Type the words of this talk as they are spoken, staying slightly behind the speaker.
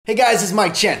Hey guys, it's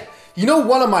Mikexingchen. You know,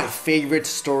 one of my favorite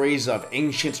stories of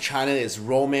ancient China is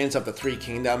Romance of the Three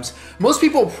Kingdoms. Most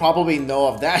people probably know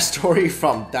of that story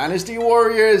from Dynasty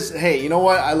Warriors. Hey, you know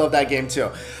what? I love that game too.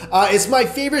 It's my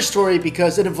favorite story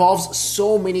because it involves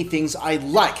so many things I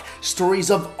like. Stories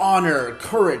of honor,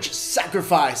 courage,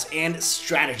 sacrifice, and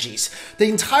strategies. The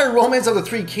entire Romance of the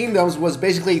Three Kingdoms was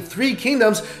basically three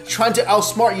kingdoms trying to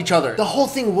outsmart each other. The whole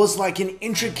thing was like an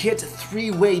intricate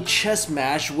three-way chess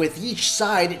match with each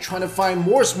side trying to find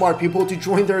more smart people to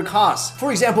join their cause.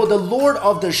 For example, the lord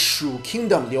of the Shu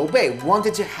kingdom, Liu Bei,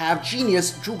 wanted to have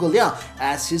genius Zhuge Liang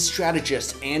as his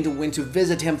strategist and went to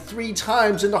visit him 3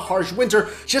 times in the harsh winter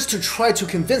just to try to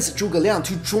convince Zhuge Liang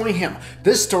to join him.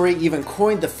 This story even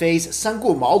coined the phrase 三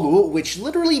顾茅庐, which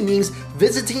literally means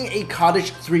visiting a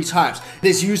cottage 3 times. It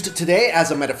is used today as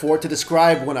a metaphor to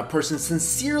describe when a person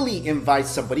sincerely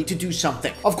invites somebody to do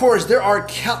something. Of course, there are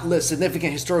countless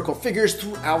significant historical figures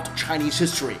throughout Chinese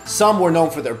history. Some were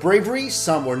known for their bravery,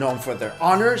 some were known for their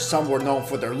honor, some were known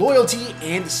for their loyalty,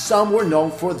 and some were known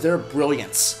for their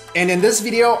brilliance. And in this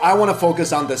video, I want to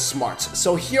focus on the smarts.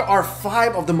 So here are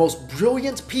 5 of the most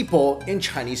brilliant people in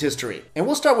Chinese history. And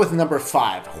we'll start with number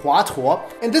 5, Hua Tuo.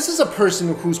 And this is a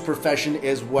person whose profession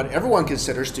is what everyone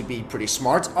considers to be pretty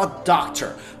smart, a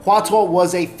doctor. Hua Tuo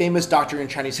was a famous doctor in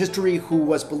Chinese history who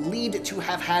was believed to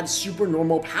have had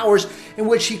supernormal powers in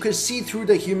which he could see through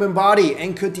the human body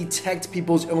and could detect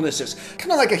people's illnesses,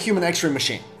 kind of like a human x-ray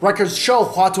machine. Records show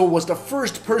Hua Tuo was the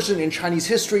first person in Chinese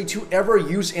history to ever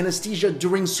use anesthesia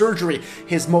during surgery.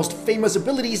 His most famous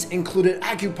abilities included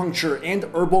acupuncture and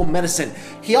herbal medicine.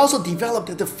 He also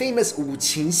developed the famous Wu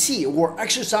Qin Xi, or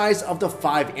exercise of the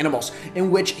 5 animals, in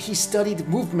which he studied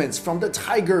movements from the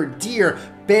tiger, deer,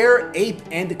 bear, ape,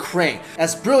 and crane.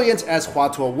 As brilliant as Hua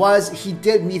Tuo was, he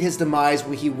did meet his demise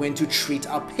when he went to treat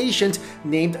a patient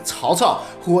named Cao Cao,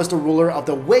 who was the ruler of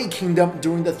the Wei Kingdom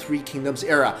during the Three Kingdoms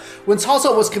era. When Cao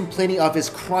Cao was complaining of his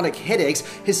chronic headaches,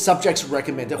 his subjects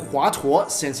recommended Hua Tuo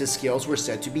since his skills were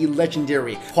said to be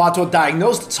legendary. Hua Tuo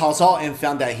diagnosed Cao Cao and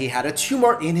found that he had a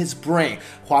tumor in his brain.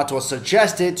 Hua Tuo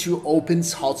suggested to open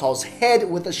Cao Cao's head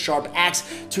with a sharp axe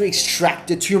to extract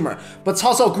the tumor. But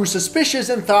Cao Cao grew suspicious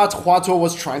and thought Hua Tuo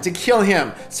was trying to kill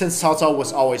him. Since Cao Cao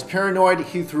was always paranoid,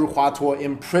 he threw Hua Tuo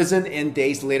in prison, and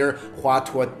days later, Hua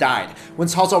Tuo died. When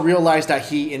Cao Cao realized that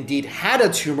he indeed had a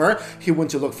tumor, he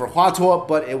went to look for Hua Tuo,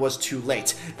 but it was too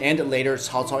late. And later,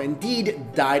 Cao Cao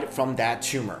indeed died from that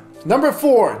tumor. Number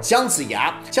 4, Jiang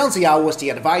Ziya. Jiang Ziya was the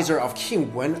advisor of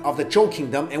King Wen of the Zhou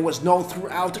Kingdom and was known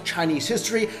throughout Chinese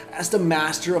history as the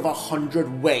master of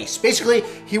 100 ways. Basically,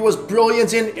 he was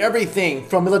brilliant in everything,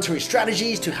 from military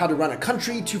strategies to how to run a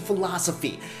country to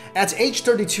philosophy. At age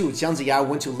 32, Jiang Ziya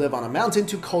went to live on a mountain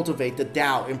to cultivate the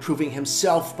Tao, improving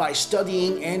himself by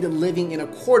studying and living in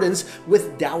accordance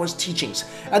with Taoist teachings.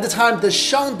 At the time, the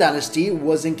Shang dynasty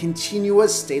was in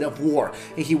continuous state of war,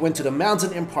 and he went to the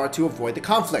mountain in part to avoid the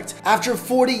conflict. After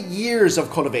 40 years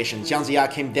of cultivation, Jiang Ziya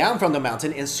came down from the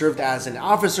mountain and served as an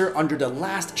officer under the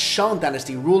last Shang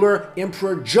dynasty ruler,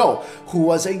 Emperor Zhou, who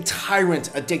was a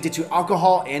tyrant addicted to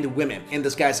alcohol and women. And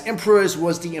this guy's emperors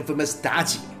was the infamous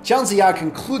Daji. Jiang Ziya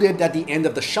concluded that the end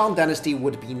of the Shang dynasty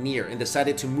would be near and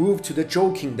decided to move to the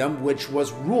Zhou Kingdom, which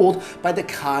was ruled by the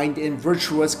kind and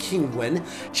virtuous King Wen.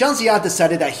 Jiang Ziya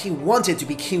decided that he wanted to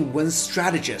be King Wen's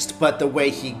strategist, but the way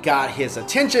he got his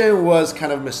attention was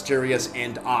kind of mysterious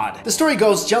and odd. The story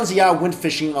goes, Jiang Ziya went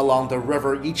fishing along the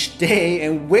river each day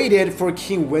and waited for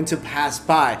King Wen to pass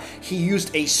by. He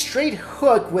used a straight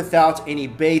hook without any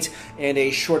bait and a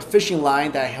short fishing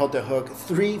line that held the hook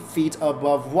 3 feet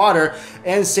above water,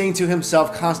 and saying to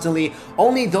himself constantly,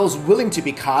 "Only those willing to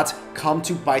be caught come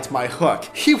to bite my hook."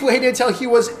 He waited till he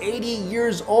was 80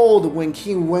 years old when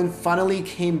King Wen finally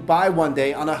came by one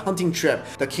day on a hunting trip.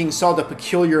 The king saw the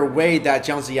peculiar way that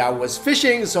Jiang Ziya was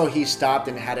fishing, so he stopped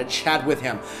and had a chat with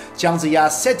him. Jiang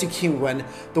Ziya said to King Wen,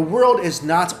 "The world is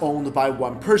not owned by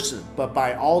one person, but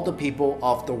by all the people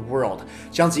of the world."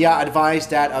 Jiang Ziya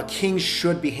advised that a king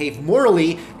should behave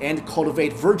morally and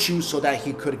cultivate virtue so that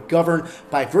he could govern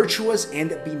by virtuous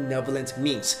and benevolent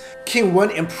means. King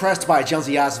Wen, impressed by Jiang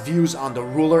Ziya's views on the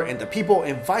ruler and the people,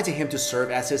 invited him to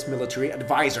serve as his military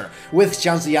advisor. With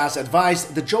Jiang Ziya's advice,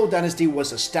 the Zhou dynasty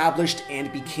was established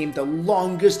and became the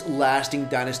longest lasting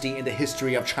dynasty in the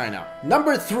history of China.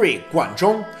 Number 3, Guanzhong.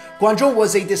 Guanzhong? Guanzhong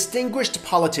was a distinguished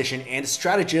politician and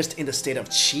strategist in the state of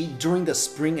Qi during the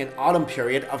spring and autumn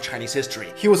period of Chinese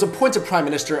history. He was appointed prime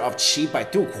minister of Qi by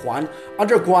Duke Huan.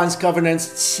 Under Guan's governance,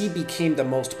 Qi became the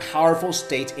most powerful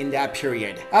state in that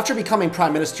period. After becoming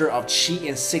prime minister of Qi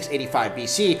in 685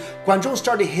 BC, Guanzhong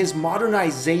started his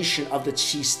modernization of the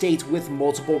Qi state with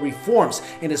multiple reforms,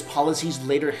 and his policies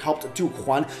later helped Duke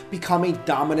Huan become a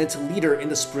dominant leader in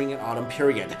the spring and autumn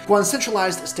period. Guan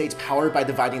centralized state power by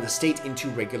dividing the state into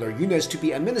regular units to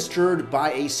be administered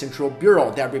by a central bureau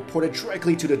that reported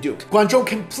directly to the Duke. Guanzhong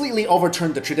completely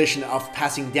overturned the tradition of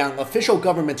passing down official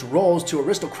government roles to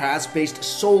aristocrats based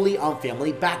solely on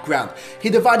family background. He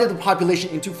divided the population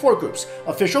into 4 groups: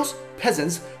 officials,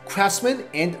 peasants, craftsmen,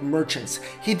 and merchants.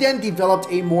 He then developed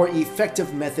a more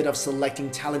effective method of selecting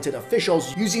talented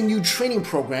officials using new training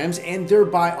programs and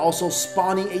thereby also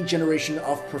spawning a generation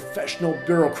of professional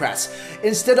bureaucrats.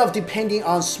 Instead of depending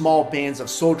on small bands of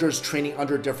soldiers training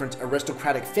under different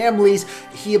aristocratic families,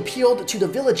 he appealed to the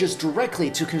villages directly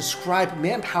to conscribe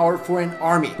manpower for an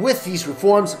army. With these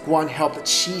reforms, Guan helped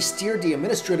Qi steer the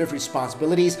administrative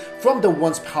responsibilities from the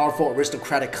once powerful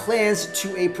aristocratic clans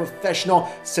to a professional,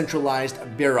 centralized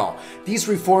bureau. These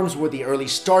reforms were the early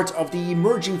start of the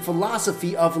emerging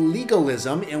philosophy of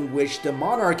legalism, in which the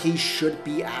monarchy should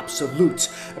be absolute,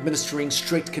 administering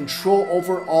strict control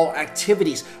over all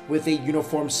activities with a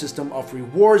uniform system of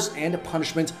rewards and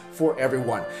punishment for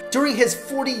everyone. During his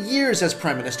 40 years as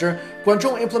prime minister,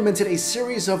 Guanzhong implemented a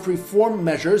series of reform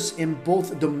measures in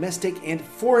both domestic and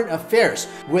foreign affairs.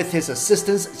 With his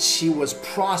assistance, Qi was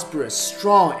prosperous,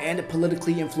 strong, and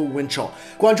politically influential.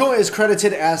 Guanzhong is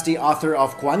credited as the author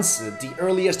of Guanci, the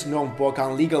earliest known book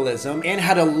on legalism, and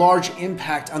had a large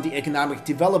impact on the economic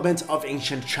development of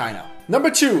ancient China. Number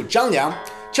 2, Zhang Liang.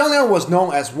 Zhang Liang was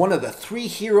known as one of the 3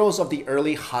 heroes of the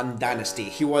early Han Dynasty.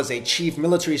 He was a chief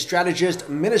military strategist,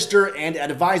 minister, and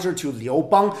advisor to Liu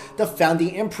Bang, the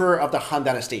founding emperor of the Han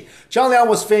Dynasty. Zhang Liang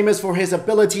was famous for his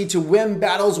ability to win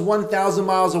battles 1,000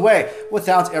 miles away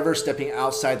without ever stepping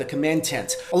outside the command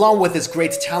tent. Along with his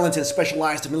great talent and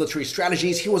specialized military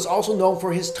strategies, he was also known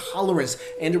for his tolerance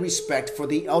and respect for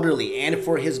the elderly and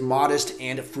for his modest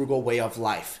and frugal way of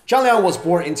life. Zhang Liang was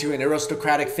born into an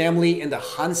aristocratic family in the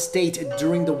Han state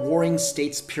during the Warring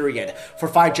States period. For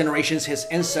 5 generations, his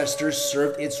ancestors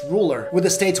served its ruler. When the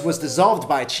state was dissolved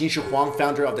by Qin Shi Huang,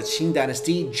 founder of the Qin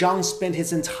dynasty, Zhang spent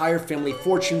his entire family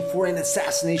fortune for an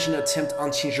assassination attempt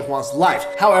on Qin Shi Huang's life.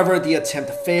 However, the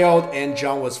attempt failed and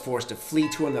Zhang was forced to flee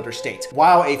to another state.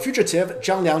 While a fugitive,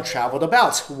 Zhang Liang traveled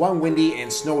about. One windy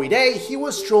and snowy day, he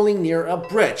was strolling near a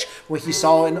bridge when he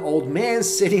saw an old man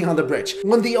sitting on the bridge.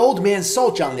 When the old man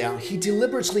saw Zhang Liang, he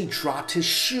deliberately dropped his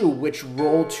shoe, which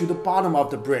rolled to the bottom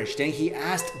of the bridge. Then he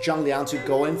asked Zhang Liang to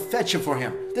go and fetch it for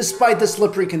him. Despite the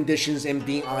slippery conditions and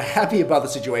being unhappy about the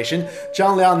situation,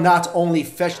 Zhang Liang not only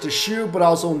fetched the shoe but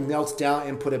also knelt down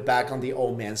and put it back on the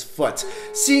old man's foot.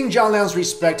 Seeing Zhang Liang's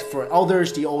respect for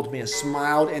elders, the old man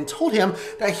smiled and told him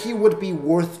that he would be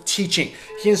worth teaching.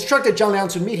 He instructed Zhang Liang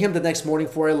to meet him the next morning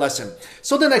for a lesson.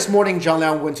 So the next morning, Zhang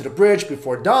Liang went to the bridge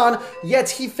before dawn, yet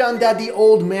he found that the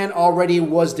old man already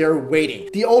was there waiting.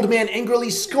 The old man angrily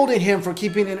scolded him for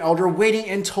keeping an elder waiting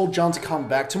and told Zhang to come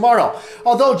back tomorrow.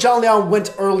 Although Zhang Liang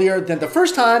went earlier than the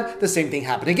first time, the same thing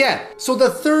happened again. So the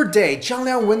third day, Zhang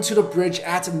Liang went to the bridge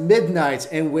at midnight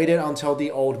and waited until the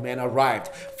old man arrived.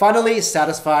 Finally,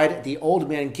 satisfied, the old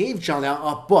man gave Zhang Liang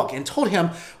a book and told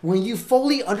him, when you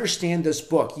fully understand this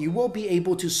book, you will be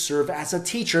able to serve as a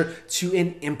teacher to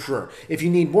an emperor. If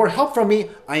you need more help from me,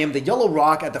 I am the yellow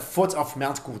rock at the foot of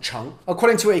Mount Gucheng.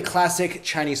 According to a classic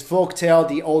Chinese folktale,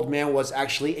 the old man was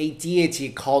actually a deity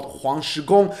called Huang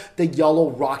Shigong, the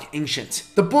yellow rock ancient.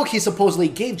 The book he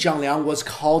supposedly gave Zhang Liang was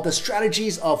called The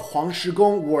Strategies of Huang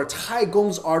Shigong, or Tai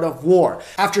Gong's Art of War.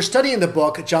 After studying the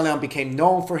book, Zhang Liang became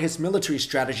known for his military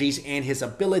strategies and his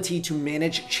ability to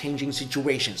manage changing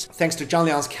situations. Thanks to Zhang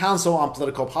Liang's counsel on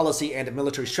political policy and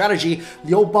military strategy,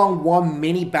 Liu Bang won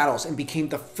many battles and became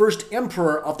the first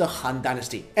emperor of the Han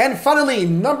Dynasty. And finally,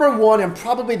 number 1 and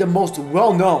probably the most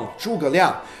well-known, Zhuge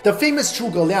Liang. The famous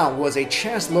Zhuge Liang was a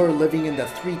chancellor living in the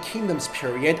Three Kingdoms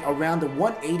period around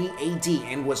 180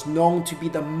 AD and was known to be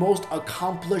the most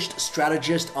accomplished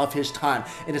strategist of his time,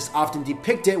 and is often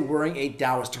depicted wearing a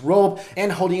Taoist robe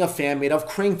and holding a fan made of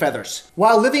crane feathers.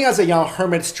 While living as a young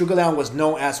hermit, Zhuge Liang was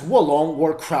known as Wolong,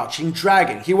 or Crouching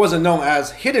Dragon. He wasn't known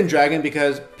as Hidden Dragon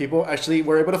because people actually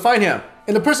were able to find him.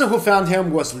 And the person who found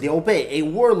him was Liu Bei, a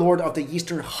warlord of the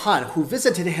Eastern Han who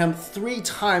visited him 3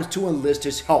 times to enlist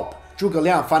his help. Zhuge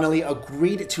Liang finally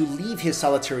agreed to leave his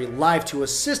solitary life to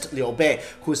assist Liu Bei,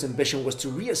 whose ambition was to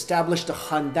re-establish the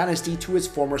Han dynasty to its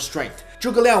former strength.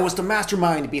 Zhuge Liang was the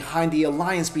mastermind behind the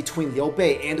alliance between Liu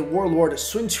Bei and warlord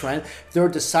Sun Quan. Their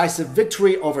decisive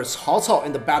victory over Cao Cao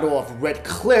in the Battle of Red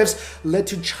Cliffs led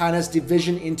to China's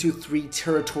division into 3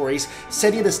 territories,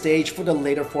 setting the stage for the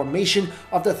later formation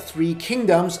of the 3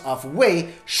 kingdoms of Wei,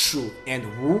 Shu, and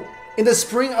Wu. In the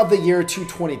spring of the year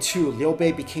 222, Liu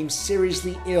Bei became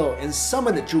seriously ill and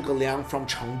summoned Zhuge Liang from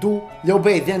Chengdu. Liu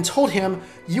Bei then told him,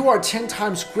 "You are 10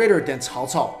 times greater than Cao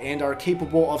Cao and are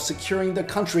capable of securing the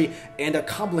country and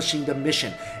accomplishing the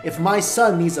mission. If my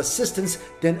son needs assistance,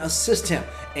 then assist him,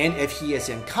 and if he is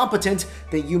incompetent,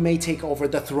 then you may take over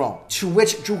the throne." To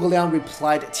which Zhuge Liang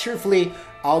replied tearfully,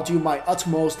 "I'll do my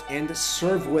utmost and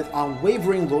serve with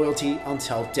unwavering loyalty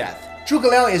until death."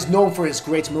 Zhuge Liang is known for his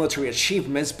great military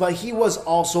achievements, but he was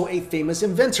also a famous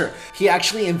inventor. He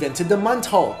actually invented the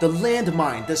mantou, the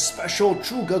landmine, the special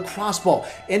Zhuge crossbow,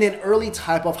 and an early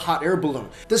type of hot air balloon,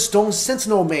 the stone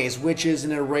sentinel maze, which is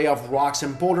an array of rocks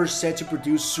and boulders said to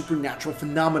produce supernatural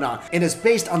phenomena, and is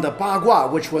based on the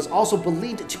bagua, which was also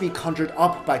believed to be conjured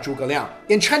up by Zhuge Liang.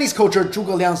 In Chinese culture,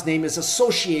 Zhuge Liang's name is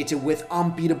associated with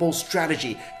unbeatable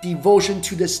strategy, devotion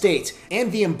to the state,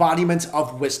 and the embodiment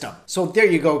of wisdom. So there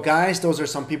you go, guys. Those are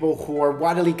some people who are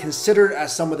widely considered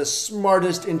as some of the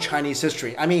smartest in Chinese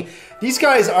history. I mean, these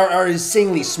guys are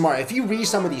insanely smart. If you read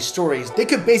some of these stories, they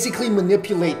could basically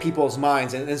manipulate people's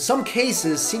minds, and in some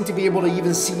cases seem to be able to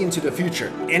even see into the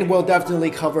future. And we'll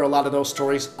definitely cover a lot of those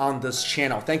stories on this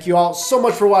channel. Thank you all so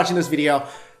much for watching this video.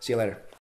 See you later.